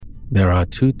There are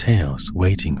two tales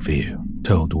waiting for you,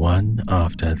 told one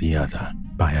after the other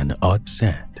by an odd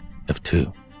set of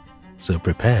two. So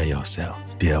prepare yourself,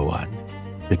 dear one,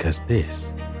 because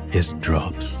this is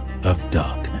Drops of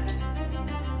Darkness.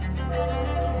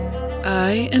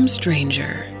 I am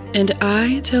Stranger, and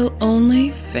I tell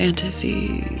only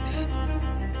fantasies.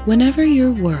 Whenever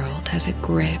your world has a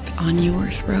grip on your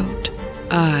throat,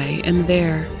 I am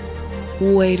there,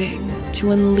 waiting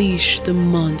to unleash the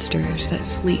monsters that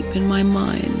sleep in my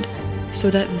mind,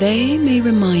 so that they may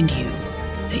remind you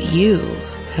that you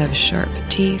have sharp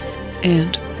teeth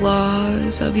and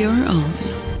claws of your own.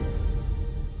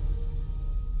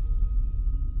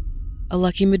 A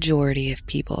lucky majority of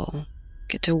people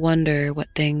get to wonder what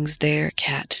things their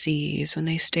cat sees when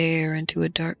they stare into a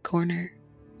dark corner,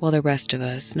 while the rest of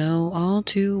us know all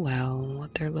too well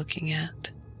what they're looking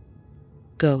at.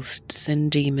 Ghosts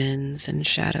and demons and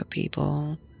shadow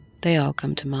people, they all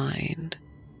come to mind,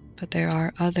 but there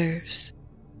are others,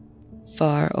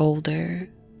 far older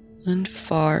and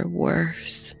far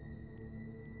worse.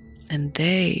 And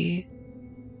they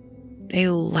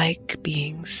like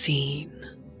being seen.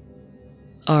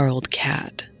 Our old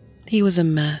cat, he was a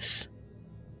mess.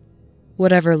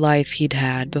 Whatever life he'd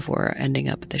had before ending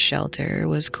up at the shelter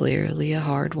was clearly a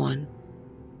hard one.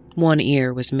 One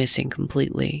ear was missing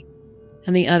completely,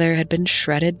 and the other had been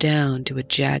shredded down to a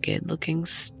jagged-looking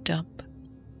stump.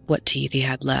 What teeth he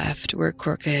had left were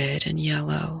crooked and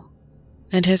yellow,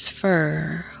 and his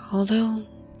fur, although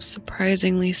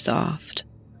surprisingly soft,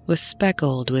 was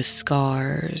speckled with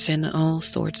scars in all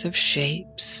sorts of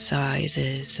shapes,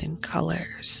 sizes, and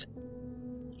colors.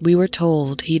 We were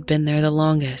told he'd been there the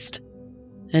longest,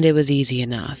 and it was easy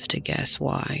enough to guess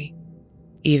why,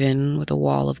 even with a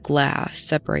wall of glass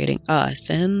separating us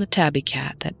and the tabby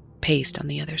cat that paced on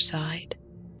the other side.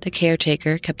 The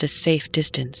caretaker kept a safe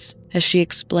distance as she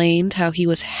explained how he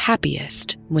was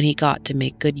happiest when he got to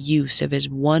make good use of his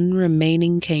one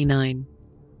remaining canine,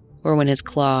 or when his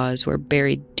claws were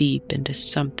buried deep into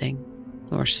something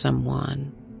or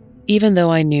someone. Even though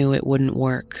I knew it wouldn't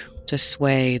work to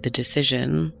sway the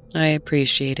decision, I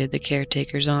appreciated the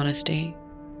caretaker's honesty.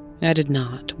 I did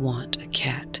not want a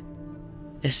cat,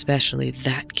 especially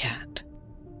that cat.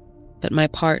 But my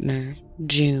partner,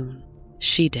 June,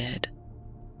 she did.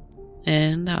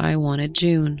 And I wanted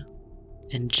June.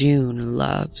 And June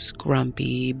loves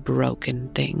grumpy, broken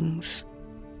things.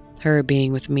 Her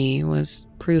being with me was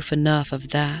proof enough of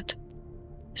that.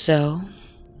 So,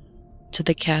 to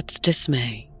the cat's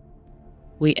dismay,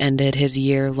 we ended his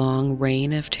year-long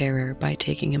reign of terror by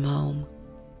taking him home.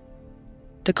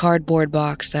 The cardboard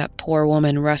box that poor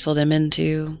woman wrestled him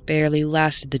into barely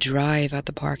lasted the drive out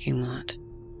the parking lot.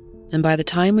 And by the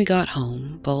time we got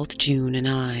home, both June and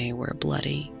I were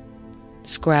bloody.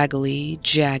 Scraggly,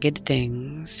 jagged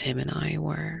things, him and I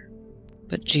were.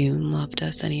 But June loved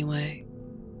us anyway.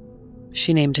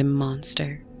 She named him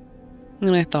Monster,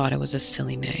 and I thought it was a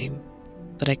silly name,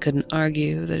 but I couldn't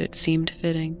argue that it seemed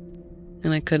fitting,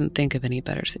 and I couldn't think of any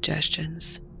better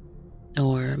suggestions.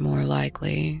 Or, more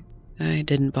likely, I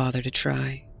didn't bother to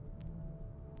try.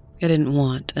 I didn't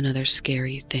want another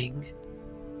scary thing.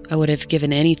 I would have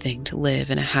given anything to live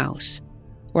in a house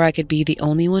where I could be the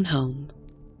only one home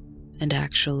and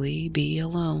actually be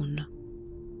alone.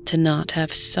 To not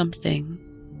have something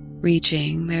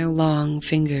reaching their long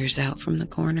fingers out from the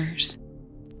corners,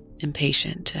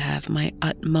 impatient to have my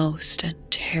utmost and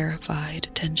terrified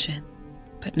attention.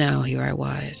 But now here I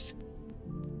was,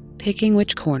 picking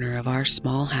which corner of our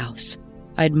small house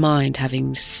I'd mind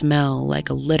having smell like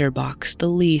a litter box the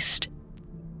least,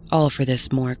 all for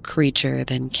this more creature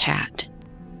than cat,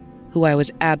 who I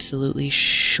was absolutely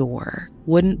sure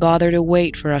wouldn't bother to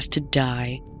wait for us to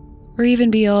die or even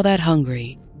be all that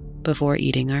hungry before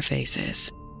eating our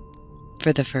faces.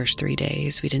 For the first 3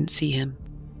 days, we didn't see him,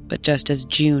 but just as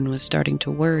June was starting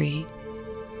to worry,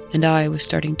 and I was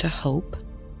starting to hope,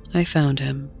 I found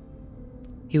him.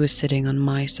 He was sitting on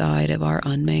my side of our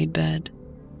unmade bed,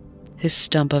 his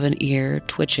stump of an ear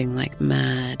twitching like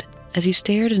mad as he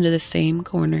stared into the same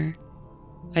corner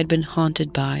I'd been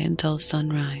haunted by until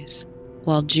sunrise,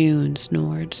 while June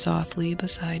snored softly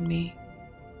beside me.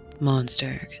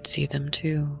 Monster could see them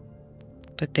too,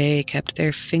 but they kept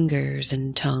their fingers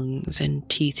and tongues and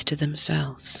teeth to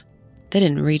themselves. They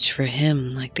didn't reach for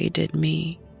him like they did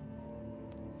me.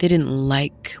 They didn't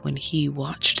like when he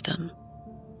watched them,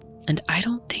 and I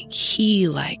don't think he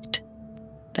liked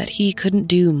that he couldn't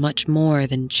do much more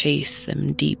than chase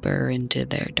them deeper into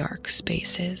their dark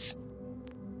spaces.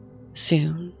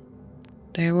 Soon,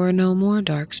 there were no more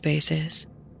dark spaces,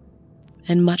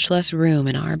 and much less room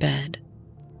in our bed,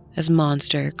 as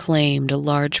Monster claimed a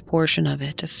large portion of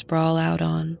it to sprawl out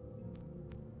on,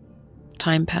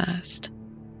 time passed,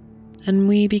 and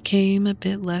we became a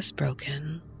bit less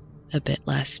broken, a bit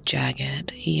less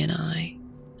jagged, he and I,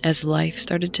 as life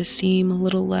started to seem a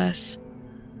little less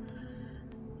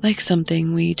like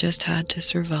something we just had to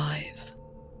survive.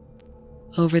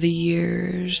 Over the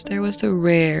years, there was the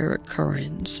rare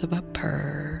occurrence of a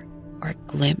purr or a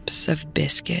glimpse of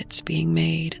biscuits being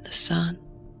made in the sun,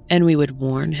 and we would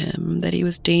warn him that he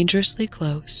was dangerously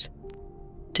close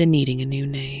to needing a new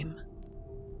name.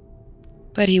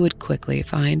 But he would quickly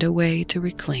find a way to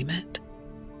reclaim it.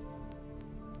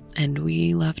 And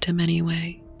we loved him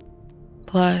anyway.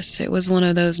 Plus, it was one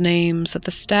of those names that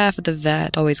the staff at the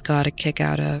vet always got a kick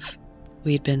out of.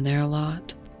 We'd been there a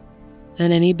lot,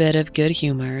 and any bit of good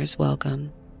humor is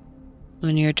welcome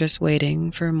when you're just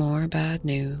waiting for more bad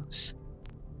news.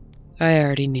 I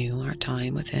already knew our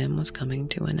time with him was coming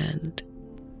to an end.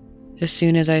 As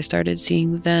soon as I started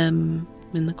seeing them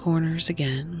in the corners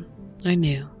again, I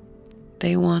knew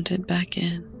they wanted back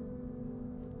in.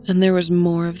 And there was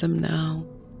more of them now.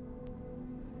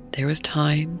 There was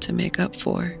time to make up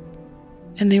for,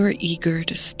 and they were eager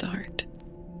to start.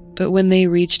 But when they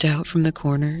reached out from the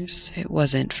corners, it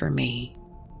wasn't for me.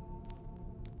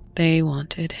 They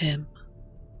wanted him.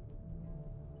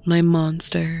 My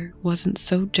monster wasn't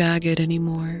so jagged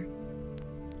anymore,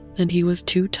 and he was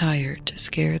too tired to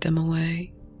scare them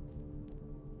away.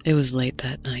 It was late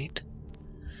that night,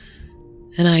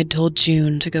 and I had told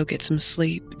June to go get some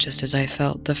sleep just as I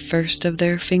felt the first of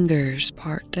their fingers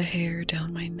part the hair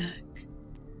down my neck.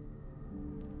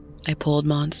 I pulled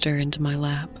Monster into my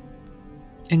lap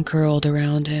and curled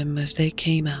around him as they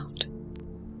came out.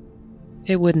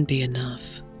 It wouldn't be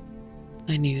enough.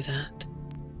 I knew that.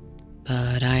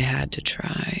 But I had to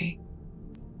try.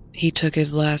 He took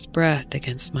his last breath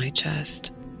against my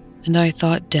chest, and I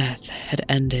thought death had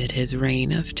ended his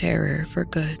reign of terror for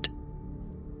good.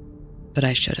 But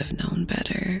I should have known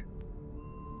better.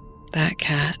 That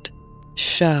cat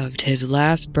shoved his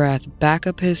last breath back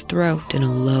up his throat in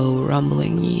a low,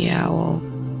 rumbling yowl.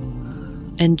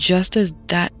 And just as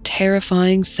that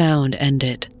terrifying sound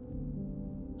ended,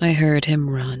 I heard him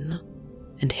run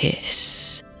and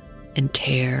hiss and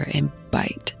tear and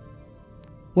bite.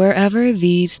 Wherever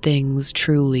these things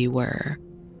truly were,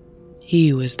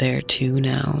 he was there too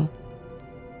now.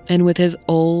 And with his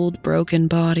old, broken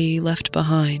body left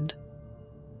behind,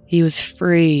 he was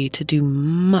free to do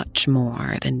much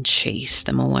more than chase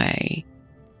them away.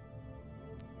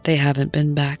 They haven't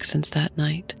been back since that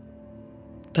night,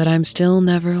 but I'm still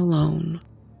never alone.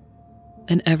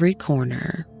 In every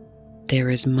corner, there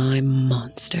is my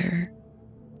monster,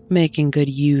 making good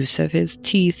use of his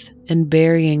teeth and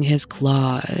burying his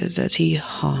claws as he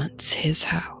haunts his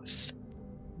house.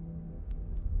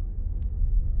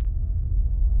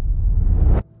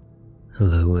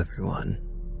 Hello, everyone.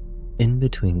 In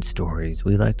between stories,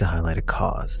 we like to highlight a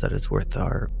cause that is worth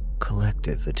our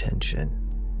collective attention.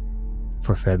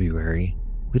 For February,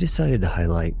 we decided to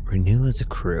highlight Renew as a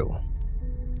Crew.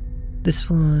 This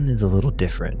one is a little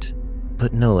different,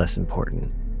 but no less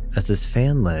important, as this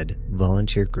fan-led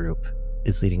volunteer group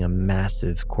is leading a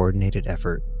massive coordinated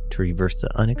effort to reverse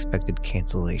the unexpected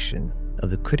cancellation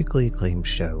of the critically acclaimed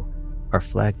show Our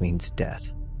Flag Means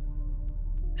Death.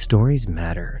 Stories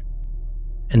matter,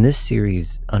 and this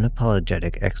series'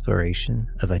 unapologetic exploration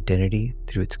of identity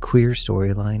through its queer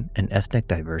storyline and ethnic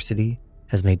diversity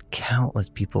has made countless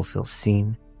people feel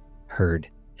seen, heard,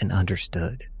 and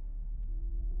understood.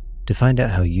 To find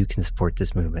out how you can support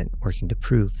this movement working to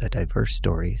prove that diverse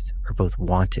stories are both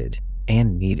wanted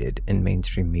and needed in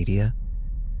mainstream media,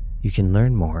 you can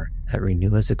learn more at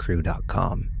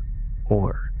renewazacrew.com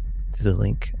or through the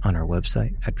link on our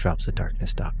website at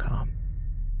dropsofdarkness.com.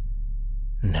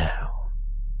 Now,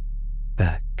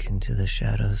 back into the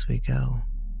shadows we go.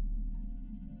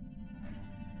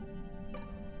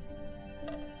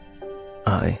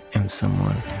 I am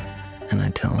someone, and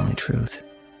I tell only truth.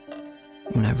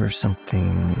 Whenever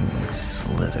something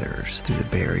slithers through the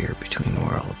barrier between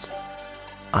worlds,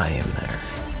 I am there.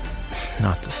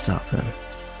 Not to stop them,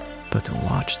 but to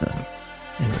watch them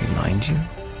and remind you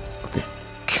of the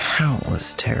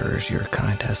countless terrors your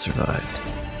kind has survived,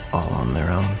 all on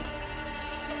their own.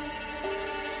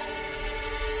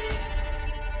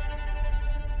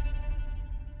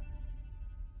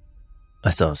 I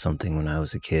saw something when I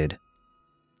was a kid.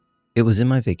 It was in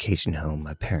my vacation home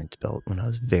my parents built when I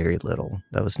was very little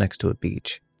that was next to a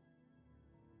beach.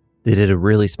 They did a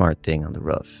really smart thing on the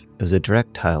roof. It was a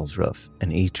direct tiles roof,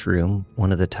 and each room,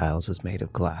 one of the tiles was made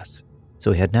of glass,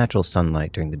 so we had natural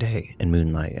sunlight during the day and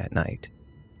moonlight at night.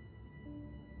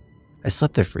 I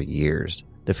slept there for years.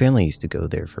 The family used to go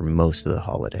there for most of the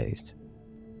holidays.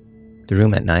 The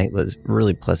room at night was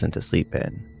really pleasant to sleep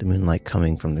in. The moonlight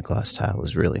coming from the glass tile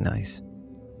was really nice.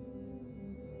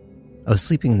 I was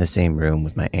sleeping in the same room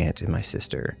with my aunt and my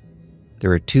sister. There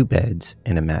were 2 beds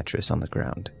and a mattress on the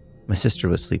ground. My sister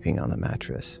was sleeping on the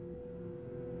mattress.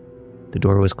 The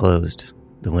door was closed,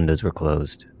 the windows were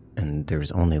closed, and there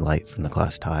was only light from the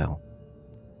glass tile.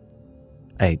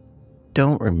 I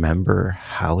don't remember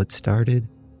how it started,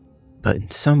 but in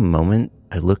some moment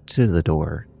I looked to the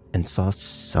door and saw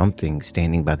something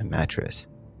standing by the mattress.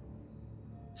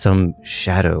 Some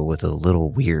shadow with a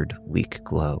little weird, weak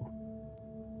glow.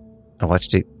 I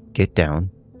watched it get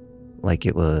down, like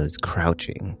it was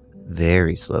crouching,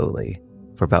 very slowly,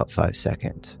 for about 5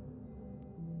 seconds.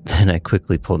 Then I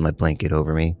quickly pulled my blanket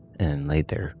over me and laid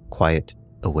there, quiet,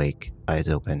 awake, eyes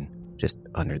open, just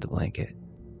under the blanket.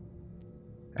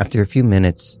 After a few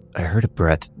minutes, I heard a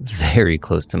breath very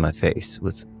close to my face,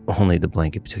 with only the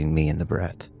blanket between me and the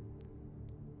breath.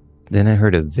 Then I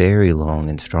heard a very long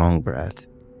and strong breath,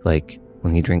 like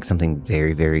when you drink something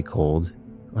very, very cold,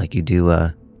 like you do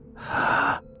a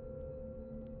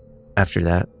After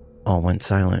that, all went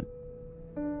silent.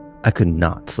 I could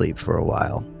not sleep for a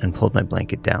while and pulled my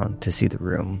blanket down to see the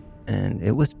room, and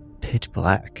it was pitch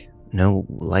black, no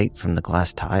light from the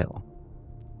glass tile.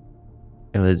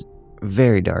 It was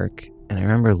very dark, and I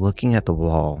remember looking at the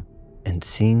wall and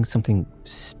seeing something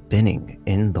spinning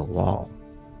in the wall.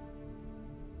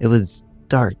 It was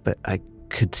dark, but I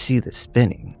could see the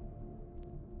spinning.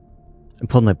 I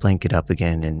pulled my blanket up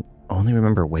again and only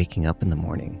remember waking up in the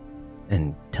morning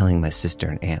and telling my sister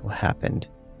and aunt what happened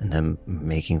and them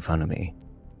making fun of me.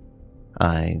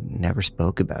 I never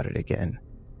spoke about it again,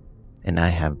 and I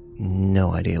have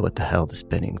no idea what the hell the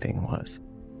spinning thing was.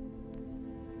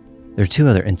 There are 2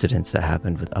 other incidents that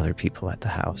happened with other people at the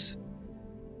house.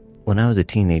 When I was a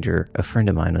teenager, a friend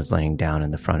of mine was laying down in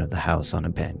the front of the house on a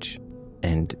bench,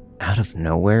 and out of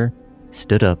nowhere,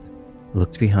 stood up,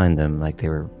 looked behind them like they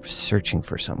were searching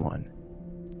for someone.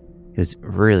 He was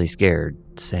really scared,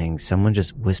 saying someone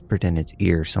just whispered in his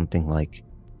ear something like,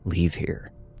 "Leave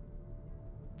here."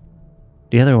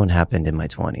 The other one happened in my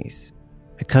 20s.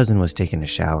 My cousin was taking a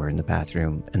shower in the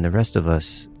bathroom, and the rest of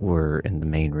us were in the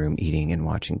main room eating and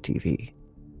watching TV.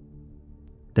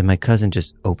 Then my cousin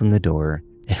just opened the door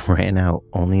and ran out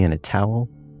only in a towel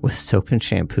with soap and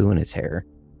shampoo in his hair,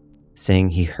 saying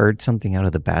he heard something out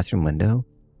of the bathroom window,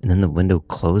 and then the window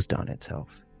closed on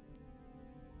itself.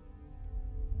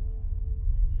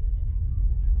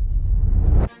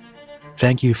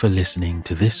 Thank you for listening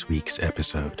to this week's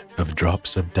episode of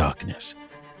Drops of Darkness,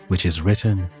 which is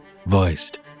written,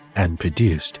 voiced, and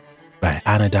produced by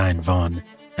Anodyne Vaughn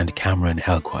and Cameron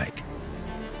Helquike.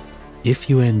 If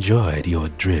you enjoyed your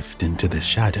drift into the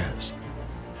shadows,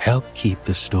 help keep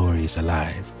the stories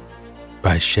alive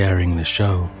by sharing the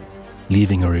show,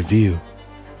 leaving a review,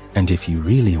 and if you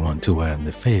really want to earn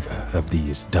the favor of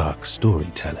these dark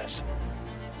storytellers,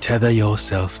 tether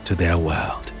yourself to their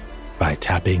world by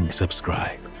tapping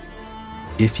subscribe.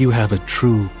 If you have a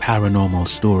true paranormal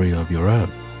story of your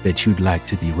own that you'd like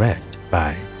to be read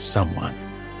by someone,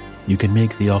 you can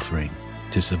make the offering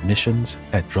to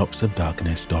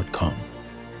submissions@dropsofdarkness.com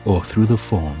or through the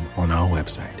form on our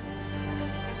website.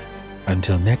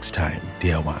 Until next time,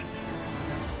 dear one,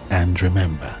 and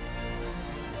remember,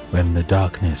 when the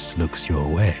darkness looks your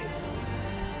way,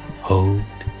 hold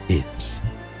its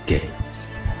gate.